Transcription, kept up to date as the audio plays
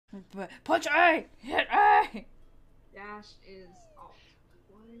Punch A! Hit A! Dash is alt.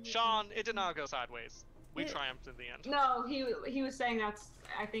 Sean, it did not go sideways. We triumphed in the end. No, he was saying that's.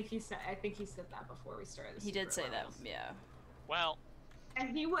 I think he said that before we started. He did say that. Yeah. Well.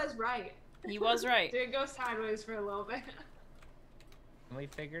 And he was right. He was right. Did go sideways for a little bit. We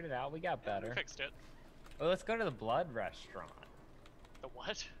figured it out. We got better. We fixed it. Well, let's go to the blood restaurant. The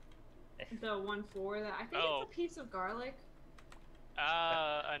what? The 1-4 that I think it's a piece of garlic.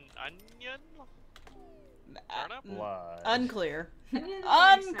 An onion? Blood. Unclear.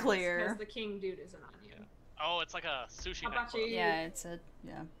 Unclear. Because the king dude is an onion. Yeah. Oh, it's like a sushi How about you? Yeah, it's a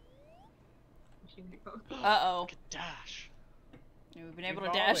Uh-oh. Dash. We've been able to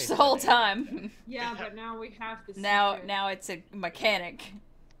dash the whole time. Yeah, but now we have this. Now it's a mechanic.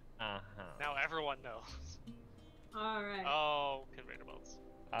 Now everyone knows. All right. Oh, conveyor belts.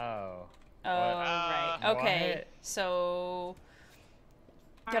 Oh. Oh, right. Okay, what? so.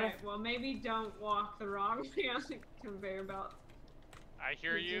 Alright, well maybe don't walk the wrong way on the conveyor belt. I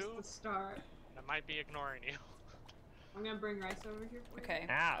hear you. Just the start. I might be ignoring you. I'm gonna bring rice over here for you. Okay.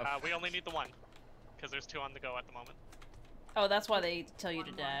 We only need the one, because there's 2 on the go at the moment. Oh, that's why they tell you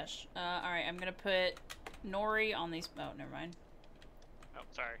to dash. Alright, I'm gonna put nori on these. Oh, never mind. Oh,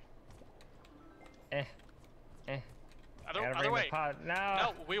 sorry. Other way.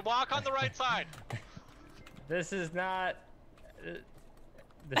 No, we walk on the right side. This is not.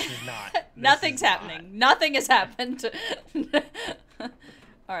 This is not. Nothing's happening. Nothing has happened.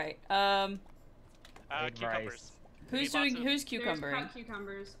 Alright, cucumbers. Who's cucumbering? There's cut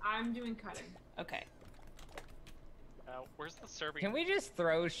cucumbers. I'm doing cutting. Okay. Where's the serving? Can we just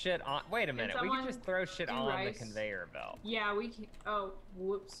throw shit on? Wait a minute. We can just throw shit on rice? the conveyor belt. Yeah, we can. Oh,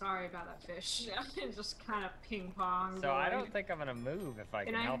 whoops. Sorry about that fish. It just kind of ping pong. So I don't think I'm gonna move if I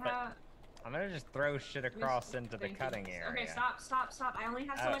can help it. I'm gonna just throw shit across into the cutting area. Okay, stop. I only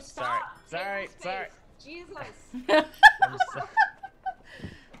have so much. Sorry. Jesus.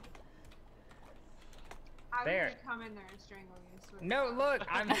 I'm gonna come in there and strangle you. No, look,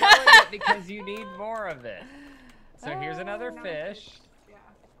 I'm throwing it because you need more of it. So here's another fish. Yeah,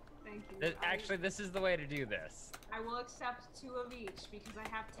 thank you. Actually, this is the way to do this. I will accept 2 of each because I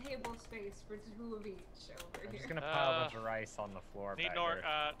have table space for 2 of each over here. I'm just gonna pile a bunch of rice on the floor back here.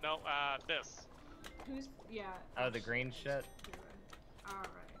 This. Who's, yeah. Oh, the green shit? Alright.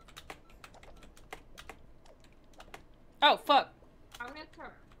 Oh, fuck. I'm gonna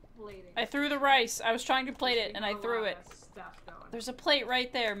start plating. I threw the rice. I was trying to plate it, and I threw it. Stuff going. There's a plate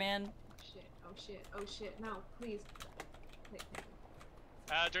right there, man. Oh shit, no, please.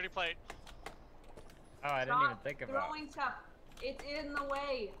 Dirty plate. Oh, I didn't even think about it. Throwing stuff. It's in the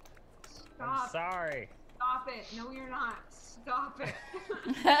way. Stop. I'm sorry. Stop it. No, you're not. Stop it.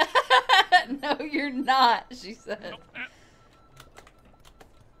 No, you're not, she said.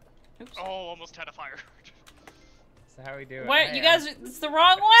 Oops. Oh, almost had a fire. So how we do it? What? You guys, it's the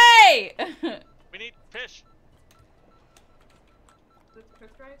wrong way! We need fish. With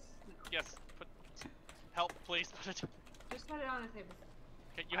cooked rice? No. Yes. Help, please. Just put it on the table.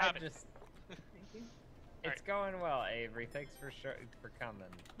 Okay, you have it. Thank you. It's going well, Avery. Thanks for coming.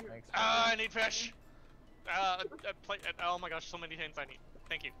 Thanks. I need fish. Oh my gosh, so many things I need.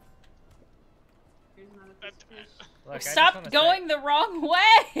 Thank you. Here's another fish. Look, stop going the wrong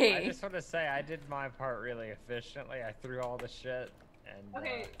way! I just want to say I did my part really efficiently. I threw all the shit and.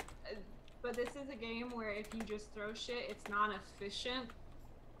 Okay, but this is a game where if you just throw shit, it's not efficient.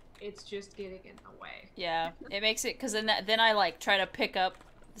 It's just getting in the way. Yeah, it makes it, because then I like try to pick up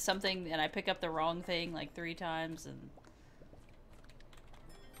something and I pick up the wrong thing like 3 times and.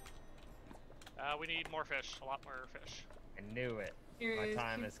 We need more fish, a lot more fish. I knew it. My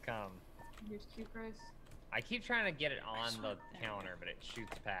time has come. Here's cute rice. I keep trying to get it on the counter, but it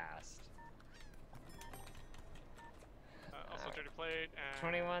shoots past. Also dirty plate and...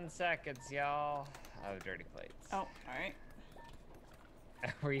 21 seconds, y'all. Oh, dirty plates. Oh, alright.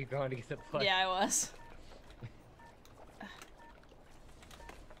 Were you going to get the plate? Yeah, I was.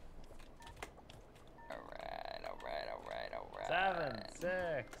 Alright. 7,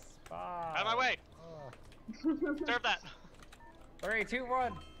 6, 5. Out of my way! Serve that! 3, 2,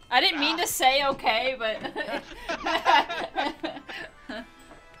 1. I didn't mean to say okay, but...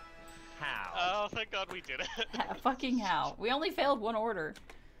 How? Oh, thank God we did it. Fucking how. We only failed 1 order.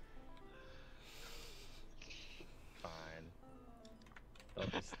 Fine.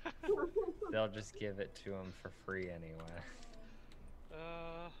 They'll just give it to him for free anyway.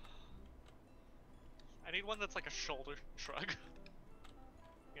 I need one that's like a shoulder shrug.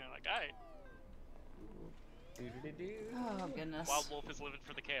 You know, like, alright. Oh, goodness. Wild Wolf is living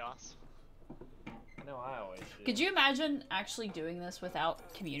for the chaos. I know I always do. Could you imagine actually doing this without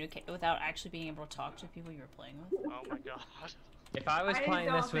without actually being able to talk to people you were playing with? Oh my god. If I was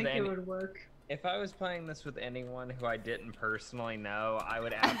playing this with it would work. If I was playing this with anyone who I didn't personally know, I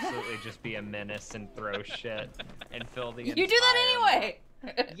would absolutely just be a menace and throw shit and fill the You do that anyway!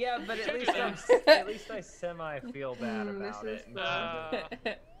 Yeah, but at least I semi feel bad about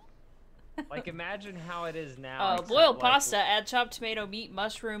it. Like, imagine how it is now. Oh, boiled pasta, add chopped tomato, meat,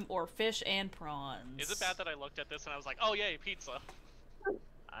 mushroom, or fish and prawns. Is it bad that I looked at this and I was like, oh yay, pizza?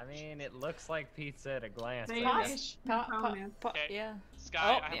 I mean, it looks like pizza at a glance. Okay. Yeah.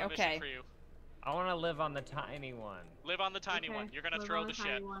 Skye, I have a mission for you. I want to live on the tiny one. Live on the tiny one. You're gonna throw the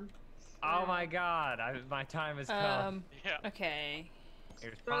shit. Oh my god, my time has come. Yeah. Okay.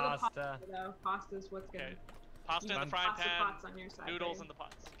 Here's pasta. Pasta's what's good. Okay. Pasta in the frying pan. Pots on your side, noodles babe. in the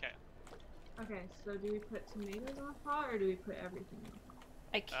pots. Okay. Okay, so do we put tomatoes on the pot or do we put everything in the pot?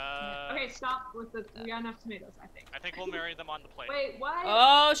 I can't. Okay, stop with the. We got enough tomatoes, I think. I think we'll marry them on the plate. Wait, what?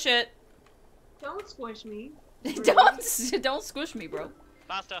 Oh shit! Don't squish me. don't squish me, bro.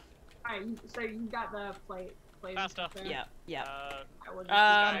 Pasta. Alright, so you got the plate. Pasta. Yeah.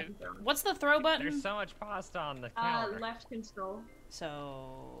 What's the throw button? There's so much pasta on the counter. Left control.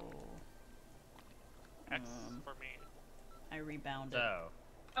 So. X for me. I rebounded. So.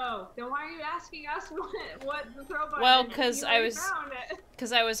 Oh, then why are you asking us what the throw button? Well, because I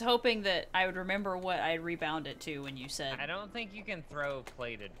was hoping that I would remember what I rebounded to when you said. I don't think you can throw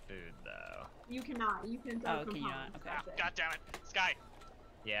plated food though. You cannot. You can throw can you not? Okay. God damn it, Skye.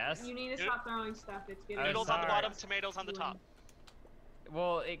 Yes. You need to stop throwing stuff. It's getting. Noodles on the bottom, tomatoes on the top.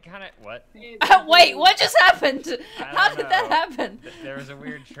 Well, it kind of what? Wait, what just happened? How did that happen? There was a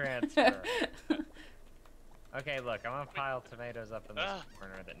weird transfer. Okay, look, I'm gonna pile tomatoes up in this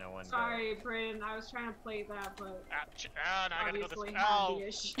corner that no one. Sorry, Brayden. I was trying to play that, but now I gotta go obviously this. had the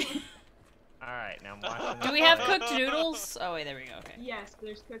issue. All right, now I'm watching. Do we have cooked noodles? Oh wait, there we go. Okay. Yes,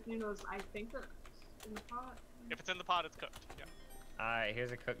 there's cooked noodles. I think that's in the pot. If it's in the pot, it's cooked. Yeah. All right,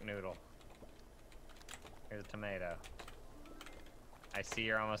 here's a cooked noodle. Here's a tomato. I see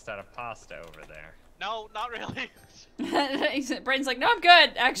you're almost out of pasta over there. No, not really. Brayden's like, no, I'm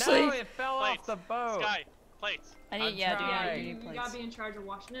good, actually. No, it fell off the boat. Skye, plates. I need, you You gotta be in charge of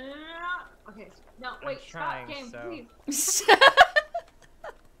washing. No. Okay, no, wait, stop, game, please.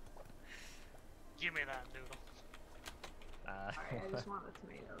 Give me that noodle. Alright, I just want the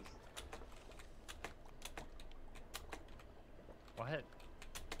tomatoes. What?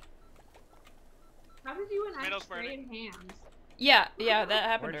 How did you and I Tomatoes trade hands? Yeah, that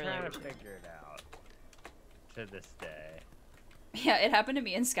happened earlier. We're trying to figure it out. To this day. Yeah, it happened to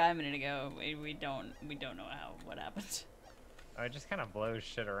me and Skye a minute ago. We don't know what happened. Oh, it just kind of blows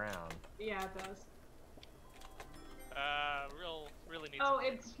shit around. Yeah, it does. Really needs. Oh,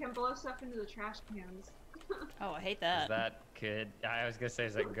 it can blow stuff into the trash cans. Oh, I hate that. Is that good? I was gonna say,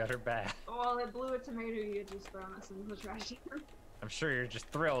 is that good or bad? Well, it blew a tomato you had just thrown us into the trash can. I'm sure you're just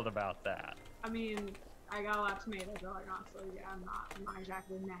thrilled about that. I mean, I got a lot of tomatoes going on, so yeah, I'm not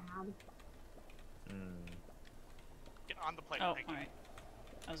exactly mad. Get on the plate. Oh, thank you. alright.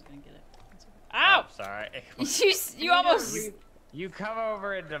 I was gonna get it. Ow! Oh, sorry. you almost. You come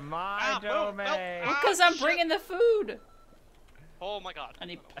over into my domain. Because I'm bringing the food. Oh my god. I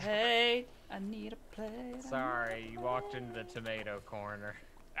need a plate. I need a plate. Sorry, you walked into the tomato corner.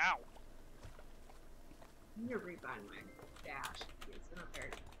 Ow. You're rebind my dash. It's in a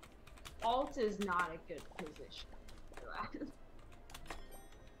very... Alt is not a good position for that.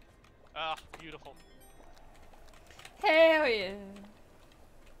 Ah, beautiful. Hell yeah.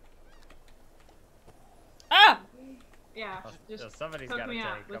 Ah! Yeah, just somebody's cook gotta me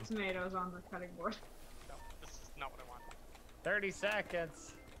up take with them. tomatoes on the cutting board. No, this is not what I want. 30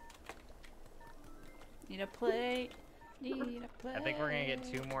 seconds. Need a plate. Need a plate. I think we're gonna get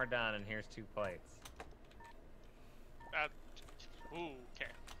 2 more done, and here's 2 plates.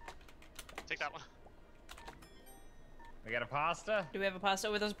 Okay. Take that one. We got a pasta? Do we have a pasta?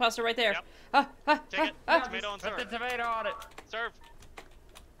 Oh, there's a pasta right there. Yep. Take it. Tomato and serve. Put the tomato on it. Serve.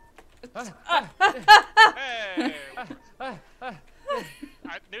 Hey!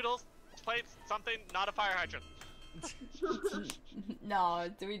 Noodles, plates, something, not a fire hydrant. No,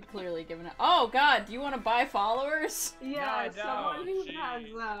 we'd clearly given it. Oh god, do you want to buy followers? Yeah, No, someone who Jeez. has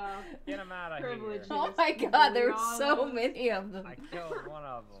Get them out of privilege. here. Oh my god, there were so many of them. I killed one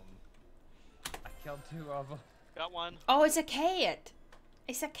of them. I killed 2 of them. Got one. Oh, it's a cat.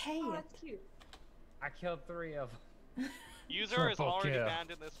 It's a cat. Oh, that's cute. I killed 3 of them. User is Triple already kill.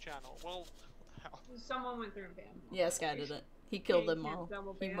 banned in this channel. Well, what the hell? Someone went through and banned them. Yeah, Skye did it. He killed Yeah, them you all. can't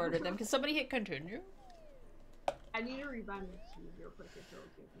double He ban. murdered them. Can somebody hit continue? I need to rebind the key real quick if you'll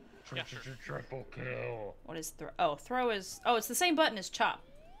give me. Yeah, sure. Triple kill. What is throw? Oh, throw is. Oh, it's the same button as chop.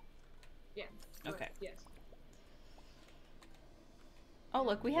 Yeah. Okay. Yes. Oh,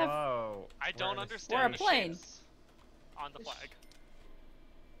 look, we have. Whoa. I don't We're understand. We're a plane. the shapes on the flag.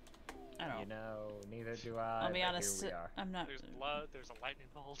 I don't You know. know, neither do I. I'll be but honest. Here we are. I'm not. There's blood. There's a lightning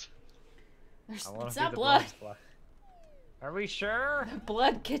bolt. There's, I want it's to be not the blood. blood. Are we sure?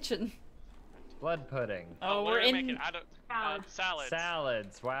 Blood kitchen. Blood pudding. Oh, what we're are we in. making? I don't. Salads.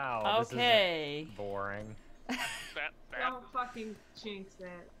 Salads. Wow. Okay. This isn't boring. That. Don't fucking jinx it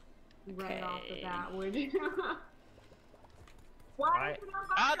right off the Okay. bat, would you? Why Why- is it on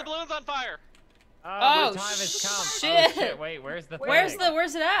Ah, fire? the balloon's on fire. Oh, the time has come. shit. Oh, shit. Wait, where's the Where's thing?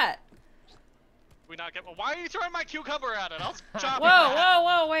 Where's it at? We not get. Why are you throwing my cucumber at it? I'll chop Whoa, it.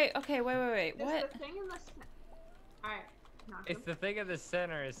 whoa, wait. Okay, wait. There's What? the thing in the Alright. knock It's him. the thing in the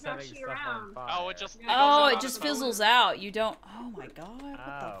center is No, setting she stuff on around. fire. Oh, it just. Yeah, Oh, goes it off just the fizzles balloon. out. You don't. Oh my god. What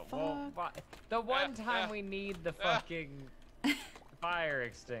Oh, the well, fuck? the one time yeah. we need the Yeah. fucking fire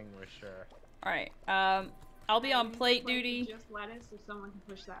extinguisher. All right. I'll be on Use the plate plate duty. with Just lettuce, if someone can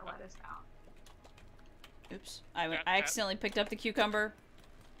push that lettuce out. Oops. Yeah. I accidentally picked up the cucumber.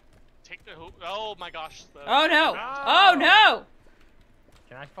 Take the hoop. Oh my gosh. The, Oh no! Oh. Oh no!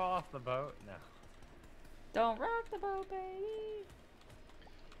 Can I fall off the boat? No. Don't rock the boat, baby.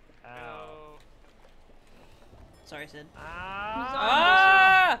 Ow. Oh. Sorry, Sid.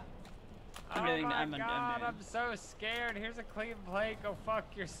 Ah! Ah! I'm Oh doing. my I'm God, doing. I'm so scared. Here's a clean plate. Go fuck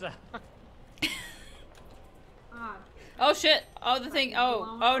yourself. Ah, Oh shit! Oh the thing.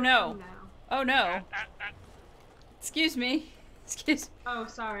 Oh. Oh no. Oh no. Ah, ah, ah. Excuse me. Excuse. Oh,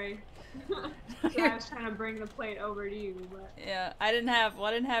 sorry. So I was trying to bring the plate over to you, but Yeah, I didn't have. Well,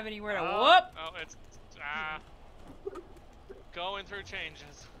 I didn't have anywhere to Oh. whoop. Oh, it's going through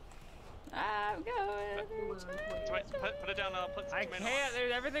changes. I'm going. Wait, put it down. Put some I tomato can't.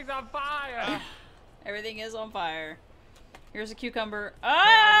 on. Everything's on fire. Everything is on fire. Here's a cucumber.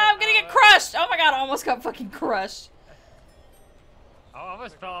 Ah! I'm gonna get crushed. Oh my god! I almost got fucking crushed. Oh, I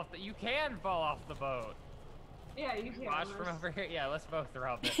almost fell off the. You can fall off the boat. yeah, you can. Watch from over here. Yeah, let's both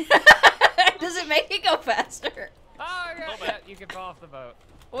rub it. Does it make it go faster? Oh, yeah, Little yeah, bit. you can fall off the boat.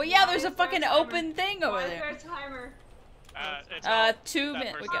 Well, yeah. Why There's a is there a fucking timer? open thing over Why is there. there a timer? It's all 2 that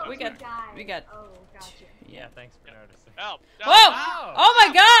minutes. We person got. We knows. got. Died. We got. Oh, gotcha. Yeah, thanks for noticing. Oh. Whoa! Ow! Oh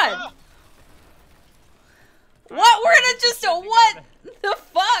my god! What? We're gonna just what the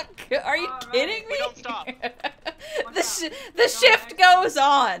fuck? Are you Alright. kidding me? We don't stop. The shift goes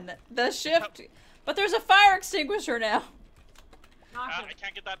on. The shift. But there's a fire extinguisher now. Knock I him.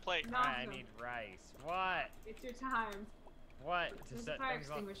 can't get that plate. Knock I him. need rice. What? It's your time. What? To There's a set fire things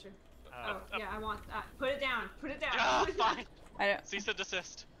on. extinguisher. Oh. Oh, yeah, I want that. Put it down. Put it down. Ah, Put it down. fine. I don't. Cease and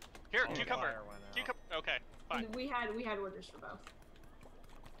desist. Here, Oh, the cucumber. fire went out. Cucumber. Okay, fine. We had orders for both.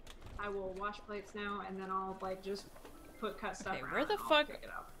 I will wash plates now, and then I'll like just cut stuff Okay, around. where the and I'll fuck- pick it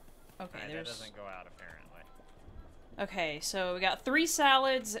up. Okay, Alright, that there's. doesn't go out apparently. Okay, so we got 3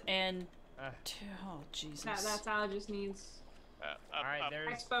 salads and. Ugh. 2. Oh Jesus. That salad just needs. Up, Alright, up. there's.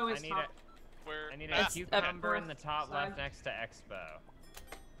 Expo is I need top. Where? I need Ah, a cucumber in the top Slide. left next to Expo.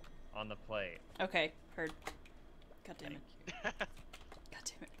 On the plate. Okay, heard. God damn it. God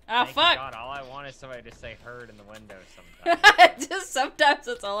damn it. Ah, Thank fuck! God, all I want is somebody to say heard in the window sometimes. Just sometimes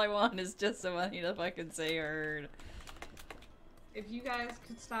that's all I want is just somebody to fucking say heard. If you guys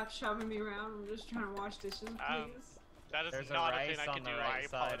could stop shoving me around, I'm just trying to wash dishes, please. that is There's a not a rice thing I on can the do. right I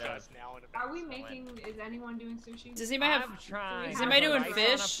side apologize of- now in advance. Are we making? Is anyone doing sushi? Does anybody have? I'm trying. Is There's anybody a doing rice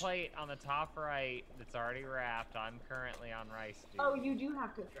fish? on a plate on the top right that's already wrapped. I'm currently on rice duty. Oh, you do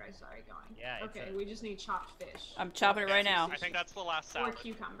have cooked rice. Sorry, going. Yeah, it's Okay, a- we just need chopped fish. I'm chopping it right now. I think that's the last Or salad.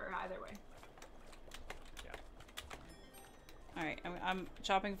 cucumber, either way. All right, I'm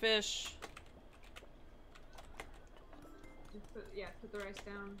chopping fish. Just put the rice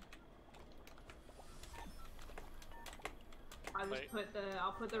down.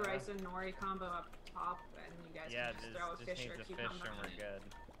 I'll put the rice and nori combo up top, and you guys Yeah, can just this throw a just fish needs or a a fish cucumber and on we're it. good.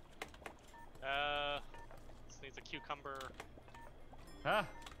 This needs a cucumber. Huh?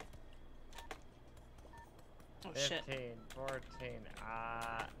 Oh 15, shit. 14.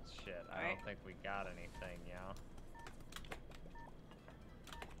 Ah, shit. I Alright. don't think we got anything, yo.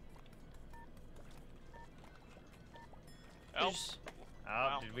 Oh, There's- Oh,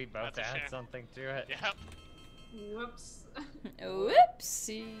 Wow, did we both that's a add shame. something to it? yep. Whoops.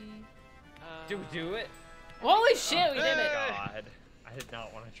 Whoopsie. Did we do it? Holy shit, we did it. Hey! God. I did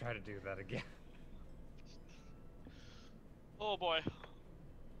not want to try to do that again. Oh boy.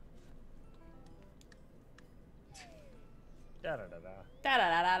 Da da da da. Da da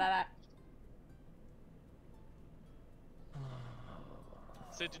da da da da.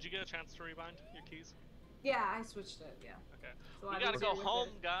 Sid, did you get a chance to rebind your keys? Yeah, I switched it. Yeah. Okay. So We I gotta was go with home,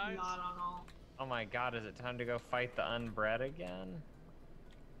 it, guys. Not on all. Oh my god, is it time to go fight the unbred again?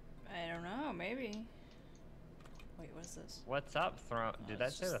 I don't know, maybe. Wait, what is this? What's up, throne? Oh, Did that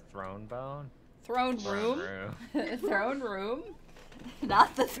it's say just- the throne bone? Throne Throne room? room. Throne room?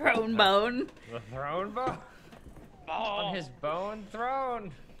 Not the throne bone. The throne bone? Oh. On his bone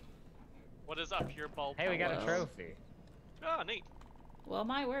throne. What is up, your bulb? Hey, we got a Hello. trophy. Oh, neat. Well,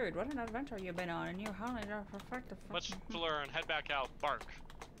 my word, what an adventure you've been on, and you honey are perfect. Much to learn. Head back out. Bark.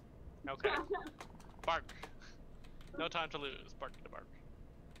 Okay. Bark. No time to lose. Bark to bark.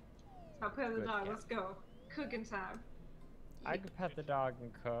 I'll pet the Good dog. cat. Let's go. Cooking time. I could pet the dog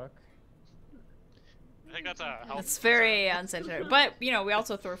and cook. I think that's a health. It's very unsanitary. But, you know, we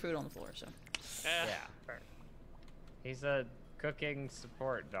also throw food on the floor, so. Eh. Yeah. fair. He's a cooking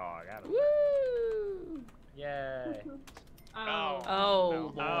support dog. I don't know. Woo! Yay. Oh. Oh, No.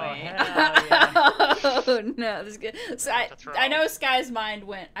 boy. Oh, hell yeah. Oh, no. This is good. So To throw. I know Skye's mind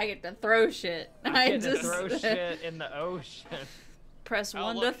went, I get to throw shit. I get to throw shit in the ocean. Press Oh,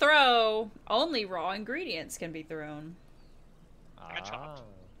 1 to look. throw. Only raw ingredients can be thrown. And chopped.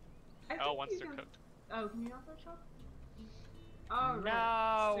 I Oh, think once you they're can- cooked. Oh, can you not throw chop? Oh, No,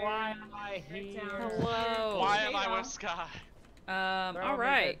 right. why Sarah, am I right here? down. Hello. Why am I Potato. with Skye? Throw me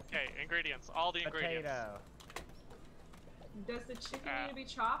Alright. Okay, ingredients. All the ingredients. Potato. Does the chicken need to be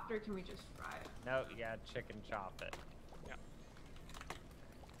chopped, or can we just fry it? No, you gotta chicken chop it. Yeah.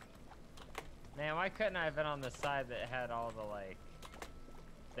 Man, why couldn't I have been on the side that had all the, like,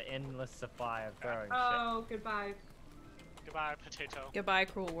 the endless supply of throwing shit? Oh, goodbye. Goodbye, potato. Goodbye,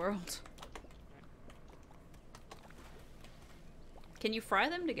 cruel world. Can you fry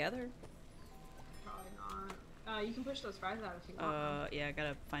them together? Probably not. You can push those fries out if you want. Yeah, I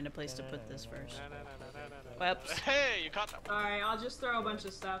gotta find a place to put this first. Na-na-na-na-na-na-na. Whoops. Hey, you caught that one. Alright, I'll just throw a bunch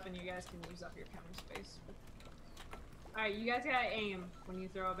of stuff and you guys can use up your counter space. Alright, you guys gotta aim when you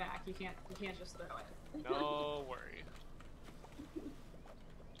throw it back. You can't just throw it. No worry.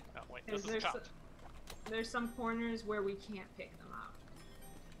 Oh, wait, this is There's chopped. There's some corners where we can't pick them up.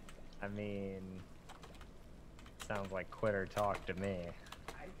 I mean, sounds like quitter talk to me.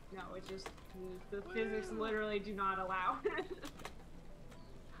 No, it just the physics literally do not allow.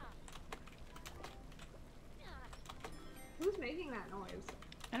 Who's making that noise?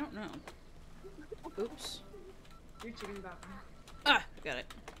 I don't know. Oops. Your chicken about that. Ah, got it.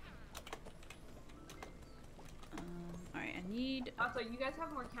 Alright, I need. Also, you guys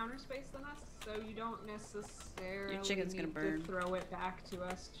have more counter space than us, so you don't necessarily Your chicken's gonna need burn. to throw it back to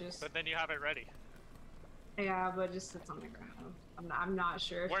us. Just But then you have it ready. yeah, but it just sits on the ground. I'm not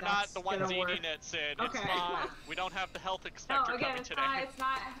sure. If We're not that's the ones gonna eating work. it, Sid. It's Okay. fine. We don't have the health No, inspector again, coming it's today. not. It's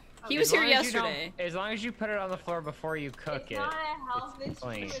not. He okay. was here As long as you don't- yesterday. As long as you put it on the floor before you cook It's it. not a health issue.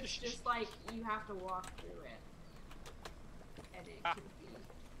 clean. It's just like you have to walk through it, and it Ah. can be.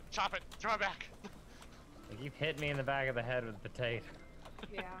 Chop it. Throw it back. Like, you've hit me in the back of the head with potato.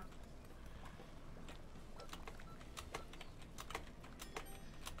 Yeah.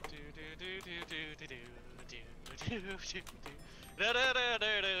 Do do do do do do do do do do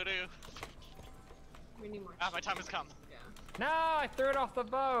do do do. We need more. Ah, my time has come. Yeah. No, I threw it off the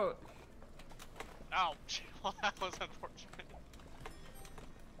boat. Ouch. Well, that was unfortunate.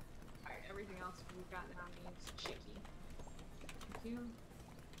 Alright, everything else we've got now needs chicky. Thank you.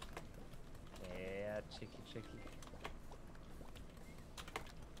 Yeah, chicky.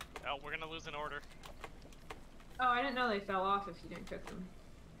 Oh, we're gonna lose an order. Oh, I didn't know they fell off if you didn't cook them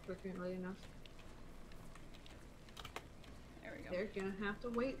quickly enough. There we go. They're gonna have to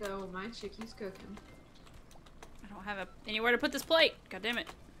wait though. My chickie's cooking. I don't have anywhere to put this plate. God damn it.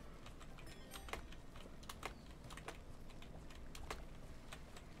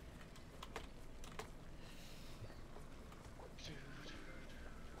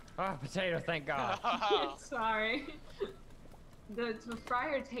 Oh, potato, thank God. Sorry. The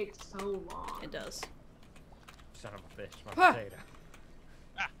fryer takes so long. It does. Son of a bitch, my Huh. potato.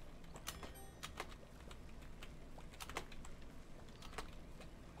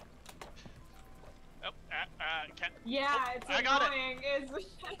 Oh, can't. Yeah, Oh, it's I got it. annoying. It's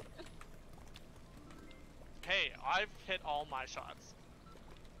Hey, I've hit all my shots.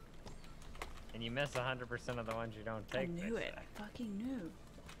 And you miss 100% of the ones you don't I take. knew they it. say. I fucking knew.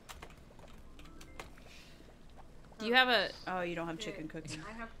 Do you have a... Oh, you don't have chicken Okay, cooking.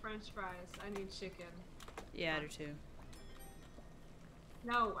 I have french fries. I need chicken. Yeah, I do too.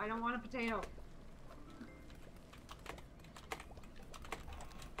 No, I don't want a potato.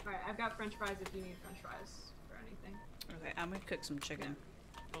 Alright, I've got french fries if you need french fries for anything. Okay, I'm gonna cook some chicken.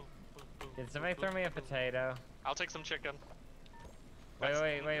 Did somebody throw me a potato? I'll take some chicken.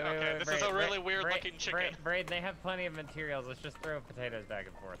 Wait. This is a really weird looking chicken. Brayden, they have plenty of materials. Let's just throw potatoes back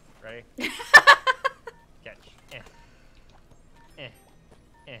and forth. Ready? Catch.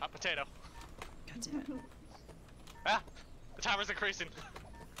 Hot potato. God damn it. Ah! The timer's increasing.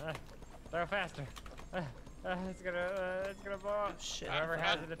 Throw faster. It's gonna blow up. Oh, shit. Whoever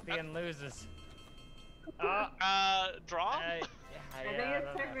has it at the end loses. Draw? I think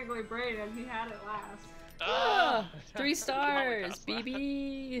it's technically Brayden. He had it last. 3 stars,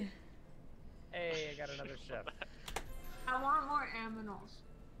 BB. Hey, I got another chef. I want more aminals.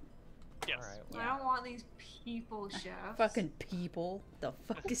 Yes. All right. I don't want these people chefs. Fucking people. The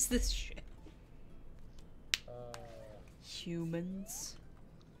fuck is this shit? Humans.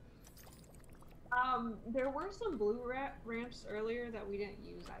 There were some blue ramps earlier that we didn't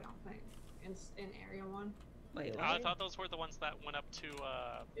use, I don't think, in Area 1. Wait, I what? thought those were the ones that went up to,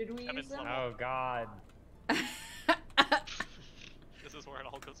 Did we use Evan's them? level. Oh God. This is where it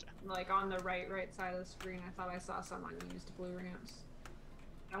all goes down. Like on the right side of the screen, I thought I saw some unused blue ramps.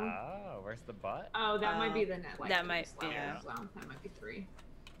 Oh, where's the butt? Oh, that might be the net. Like, that might be, level yeah. zone. That might be 3.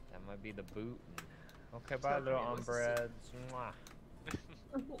 That might be the boot. Okay, bye, So little it was a unbreds. Mwah.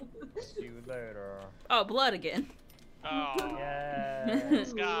 See you later. Oh, blood again. Oh, Yeah.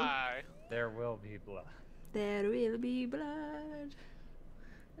 Skye. There will be blood. There will be blood.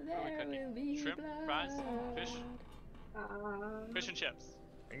 There cooking? will be Shrimp, blood. fries, fish? Fish and chips.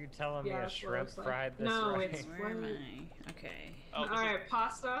 Are you telling me Yeah, a that's what it shrimp looks like. fried this No, right? it's- Where am I? Okay. Oh, this Alright,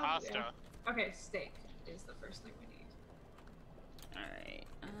 pasta. is pasta. Yeah. Okay, steak is the first thing we need. Alright.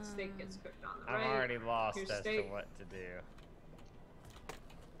 Steak gets cooked on the I'm right. already lost Here's as to steak. what to do.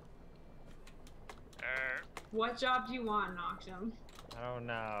 What job do you want, Noxium? I don't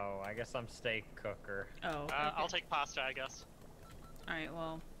know. I guess I'm steak cooker. Oh. I'll take pasta, I guess. Alright,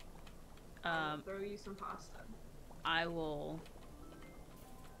 well. I'll throw you some pasta. I will.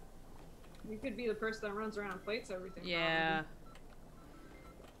 You could be the person that runs around and plates everything. Yeah.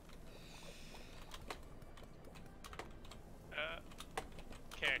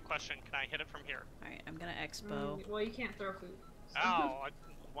 Okay, question. Can I hit it from here? Alright, I'm gonna expo. Probably. Well, you can't throw food. so- Oh, I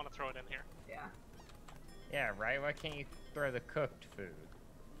want to throw it in here. Yeah. Yeah, right? Why can't you throw the cooked food?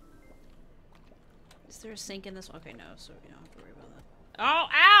 Is there a sink in this one? Okay, no, so you don't have to worry about that. Oh,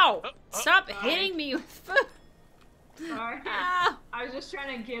 ow! Stop Sorry. hitting me with food! Sorry. Ah! I was just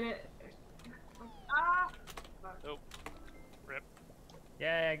trying to get it. Ah! Oh, rip.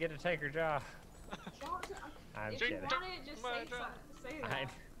 Yeah, I get to take her job. I'm If kidding. you want it, just say that. I-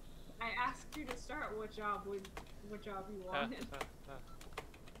 I asked you to start what job you wanted.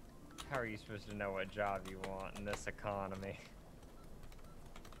 How are you supposed to know what job you want in this economy?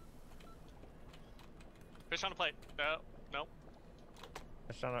 Fish on a plate. No.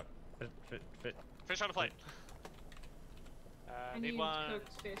 Fish on a... Fish on a plate. I Need need one.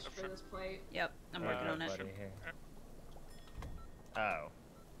 cooked fish for this plate. Yep, I'm working on it. buddy, here. Oh.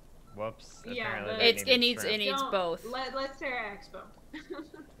 Whoops. Yeah, Apparently the- they It needs shrimp. It's both. Let's Terra Expo.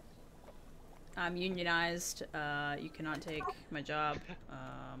 I'm unionized. You cannot take my job.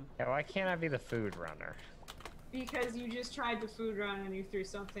 Yeah, why can't I be the food runner? Because you just tried the food run and you threw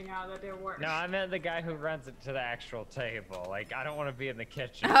something out that didn't work. No, I meant the guy who runs it to the actual table. Like, I don't want to be in the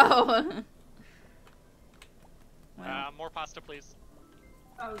kitchen. Oh. Well, More pasta, please.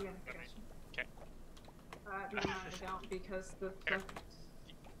 Oh yeah. Okay. No, I don't because the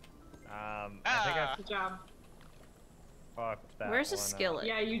I think I good job. fucked that where's the one up. skillet?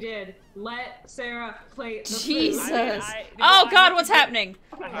 Yeah, you did. Let Sarah plate the Jesus. food. Oh God, what's happening?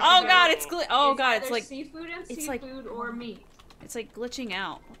 Oh God, it's oh It's God, either it's like seafood and it's like- seafood or meat. it's like glitching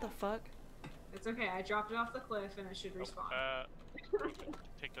out. What the fuck? It's okay. I dropped it off the cliff and it should respawn.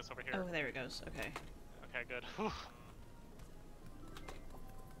 Take this over here. Oh, there it goes. Okay. Okay, good. Whew.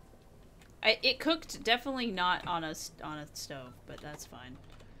 It cooked definitely not on a stove, but that's fine.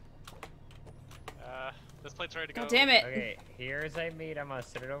 This plate's ready to go. God damn it! Okay, here's a meat. I'm gonna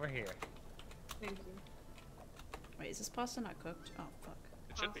sit it over here. Thank you. Wait, is this pasta not cooked? Oh fuck!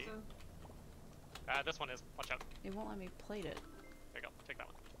 It should be. Pasta. This one is. Watch out. It won't let me plate it. There you go. Take that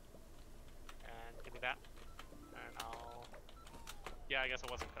one. And give me that. And I'll... Yeah, I guess it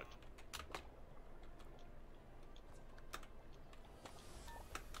wasn't cooked.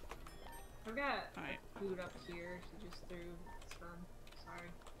 I've got Alright. food up here. She just threw. It's fun. Sorry.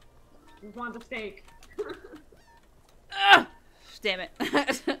 We want the steak. Ah! Damn it!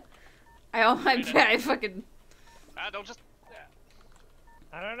 I fucking. Don't just...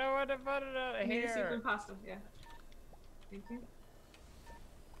 I don't know what to put it I need a soup here. and pasta. Yeah. Thank you.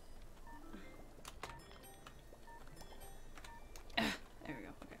 There we go.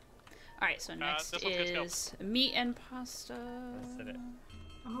 Okay. All right. So next this one's good to go. is meat and pasta. Sit it.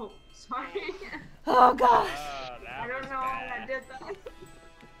 Sorry. Oh gosh. I don't know why that did that.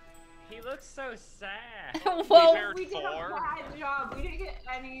 He looks so sad. Whoa. Fair. We did a Four. bad job. We didn't get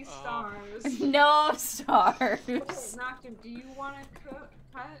any stars. No stars. Okay, Noctum, do you want to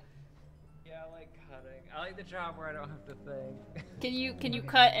cut? Yeah, I like cutting. I like the job where I don't have to think. Can you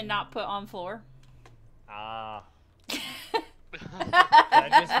cut and not put on floor? That'd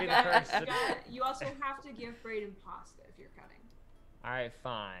just be the first. You also have to give Brayden pasta if you're cutting. Alright,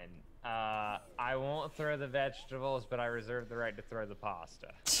 fine. I won't throw the vegetables, but I reserve the right to throw the pasta.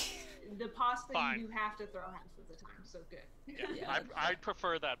 The pasta Fine. you do have to throw half of the time, so good. Yeah, I'd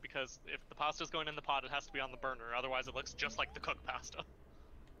prefer that because if the pasta's going in the pot, it has to be on the burner. Otherwise, it looks just like the cooked pasta.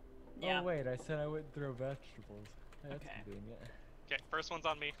 Yeah. Oh wait, I said I wouldn't throw vegetables. That's Okay. convenient. Okay, first one's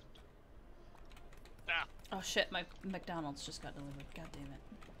on me. Ah, Oh shit, my McDonald's just got delivered. God damn it.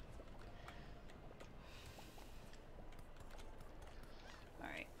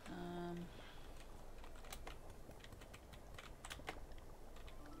 Alright,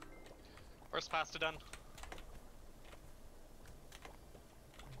 first pasta done.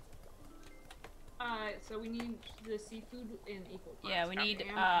 So we need the seafood in equal parts. yeah, we need,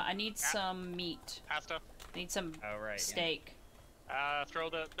 And I need some meat. Pasta. I need some Oh right. steak. Throw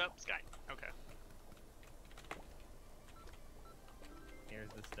the Skye. Okay. Here's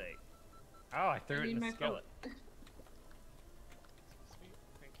the steak. Oh, I threw it need in the my skillet. Sweet.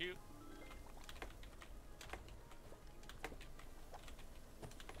 Thank you.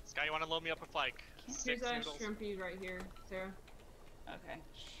 Skye, you want to load me up with like Here's 6 a noodles? shrimpy right here, Sarah. Okay,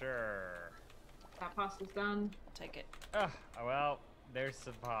 Sure. That pasta's done. take it. Oh, well, there's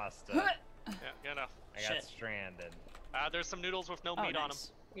some pasta. Yeah, yeah, no. I got Shit. stranded. There's some noodles with no Oh, meat on them.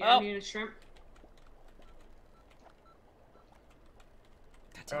 nice. Yeah, Oh. I need a shrimp.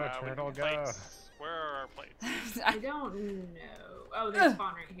 God Go, damn it. turtle, go. Plates. Where are our plates? I don't know. Oh, they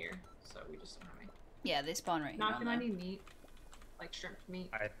spawn right here, so we just don't have any. Yeah, they spawn right here. Not on gonna the- need meat, like shrimp meat.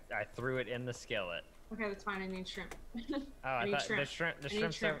 I threw it in the skillet. Okay, that's fine. I need shrimp. Oh, I need thought shrimp. the shrimp, I need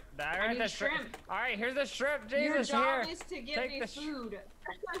shrimp's shrimp. I need the shrimp. All right, here's the shrimp. Your Jesus, job here. is to give Take me the food.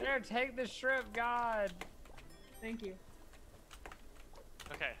 Here, take the shrimp, God. Thank you.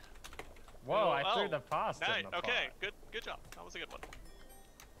 Okay. Whoa, I Oh, threw the pasta Nice. in the Okay, pot. good job. That was a good one.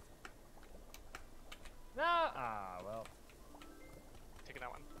 No. Ah, well. Taking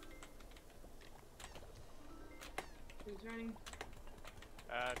that one. Who's running?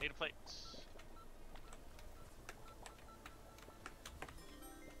 Need a plate.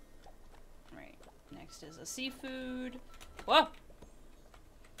 Right. Next is a seafood. Whoa!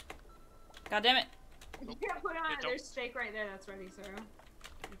 God damn it. You can't put on Yeah, it. don't- There's steak right there. That's ready, Sarah.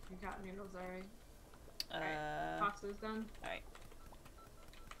 If you got noodles already. Pasta's done. Alright.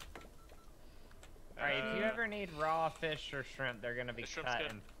 Alright, if you ever need raw fish or shrimp, they're gonna be The shrimp's cut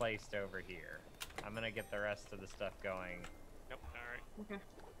good. and placed over here. I'm gonna get the rest of the stuff going. Nope. All right. Okay.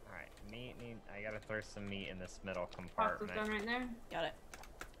 Alright, meat, I gotta throw some meat in this middle Pasta's compartment. done right there. Got it.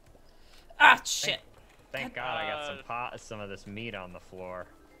 Ah, shit. Thank God I got some of this meat on the floor.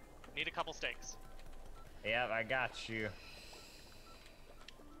 Need a couple steaks. Yep, I got you.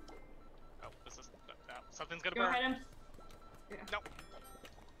 Oh, this is something's gonna Go burn. ahead and. No.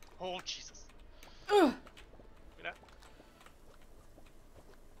 Oh Jesus. Ugh. Look at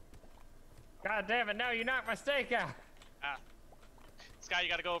God damn it, no, you knocked my steak out! that. Skye, you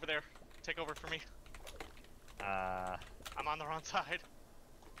gotta go over there. Take over for me. I'm on the wrong side.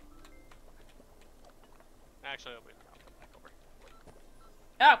 Actually, I'll come back over.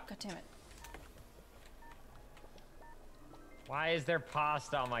 Oh, god damn it. Why is there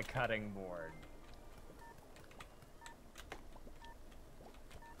pasta on my cutting board?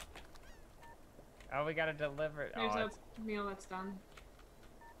 Oh, we gotta deliver it. There's Oh, a meal that's done.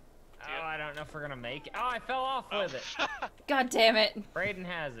 I don't know if we're gonna make it. Oh, I fell off with it. God damn it. Brayden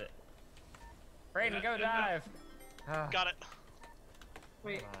has it. Brayden, go dive. Ah, Got it.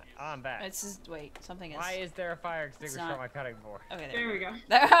 Wait. come on. Oh, I'm back. It's just, wait, something is. Why is there a fire extinguisher not- on my cutting board? Okay, There we go.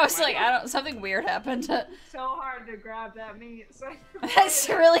 I was like, something weird happened. So hard to grab that meat. So That's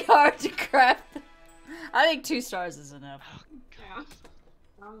really hard to grab. I think 2 stars is enough. Yeah.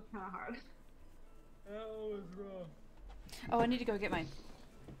 That was kind of hard. That was rough. Oh, I need to go get mine.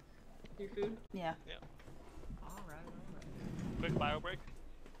 Your food? Yeah. Alright. Quick bio break.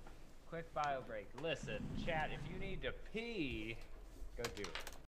 Quick bio break. Listen, chat, if you need to pee, go do it.